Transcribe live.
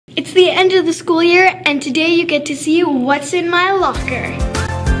It's the end of the school year, and today you get to see what's in my locker.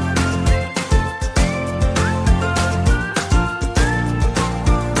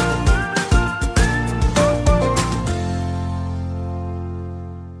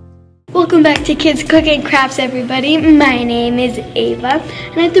 Welcome back to Kids Cook and Crafts, everybody. My name is Ava,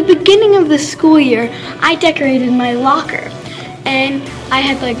 and at the beginning of the school year, I decorated my locker. And I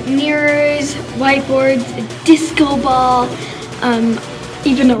had like mirrors, whiteboards, a disco ball,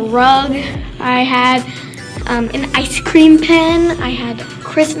 even a rug. I had an ice cream pen. I had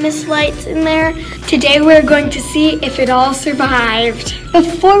Christmas lights in there. Today we're going to see if it all survived.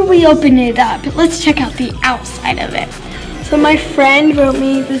 Before we open it up, let's check out the outside of it. So my friend wrote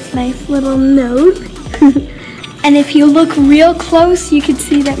me this nice little note. And if you look real close, you can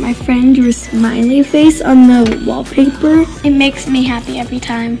see that my friend drew a smiley face on the wallpaper. It makes me happy every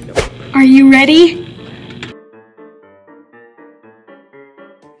time. Are you ready?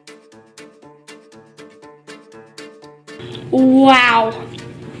 Wow.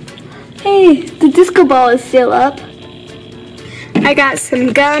 Hey, the disco ball is still up. I got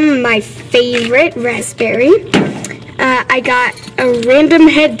some gum, my favorite, raspberry. I got a random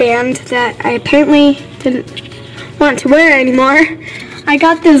headband that I apparently didn't want to wear anymore. I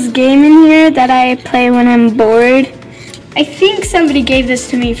got this game in here that I play when I'm bored. I think somebody gave this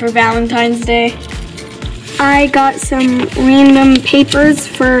to me for Valentine's Day. I got some random papers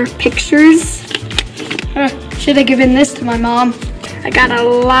for pictures. Should have given this to my mom. I got a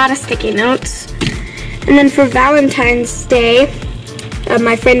lot of sticky notes. And then for Valentine's Day,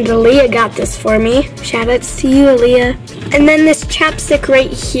 my friend Aaliyah got this for me. Shout outs to you, Aaliyah. And then this chapstick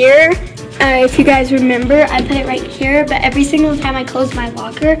right here. If you guys remember, I put it right here, but every single time I closed my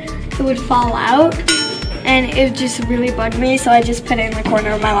locker, it would fall out. And it just really bugged me, so I just put it in the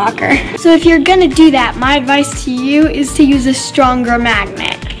corner of my locker. So if you're gonna do that, my advice to you is to use a stronger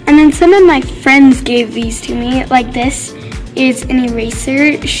magnet. And then some of my friends gave these to me. Like this is an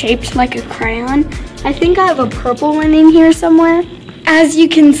eraser shaped like a crayon. I think I have a purple one in here somewhere. As you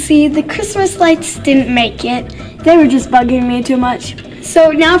can see, the Christmas lights didn't make it. They were just bugging me too much.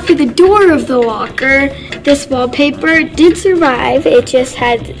 So now for the door of the locker, this wallpaper did survive. It just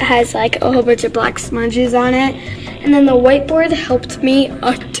has like a whole bunch of black smudges on it. And then the whiteboard helped me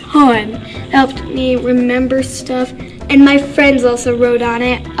a ton. It helped me remember stuff. And my friends also wrote on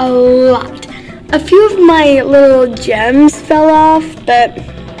it a lot. A few of my little gems fell off, but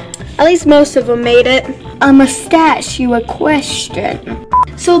at least most of them made it. A mustache, you a question.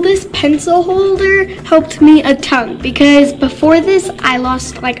 So this pencil holder helped me a ton because before this I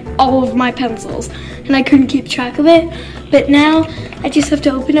lost like all of my pencils and I couldn't keep track of it. But now I just have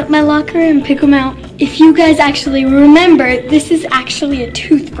to open up my locker and pick them out. If you guys actually remember, this is actually a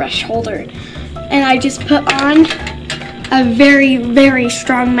toothbrush holder. And I just put on a very, very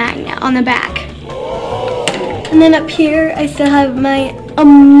strong magnet on the back. And then up here I still have my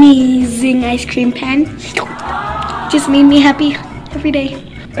amazing ice cream pen. Just made me happy every day.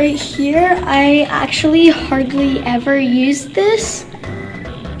 Right here, I actually hardly ever use this.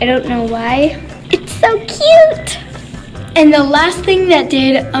 I don't know why. It's so cute. And the last thing that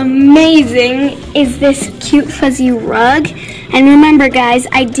did amazing is this cute fuzzy rug. And remember guys,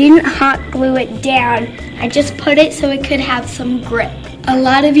 I didn't hot glue it down. I just put it so it could have some grip. A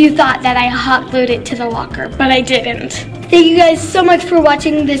lot of you thought that I hot glued it to the locker, but I didn't. Thank you guys so much for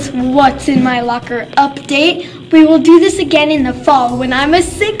watching this What's in My Locker update. We will do this again in the fall when I'm a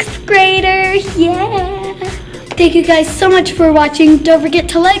 6th grader. Yeah! Thank you guys so much for watching. Don't forget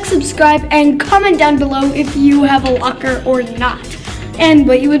to like, subscribe, and comment down below if you have a locker or not, and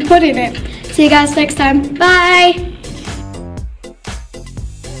what you would put in it. See you guys next time. Bye!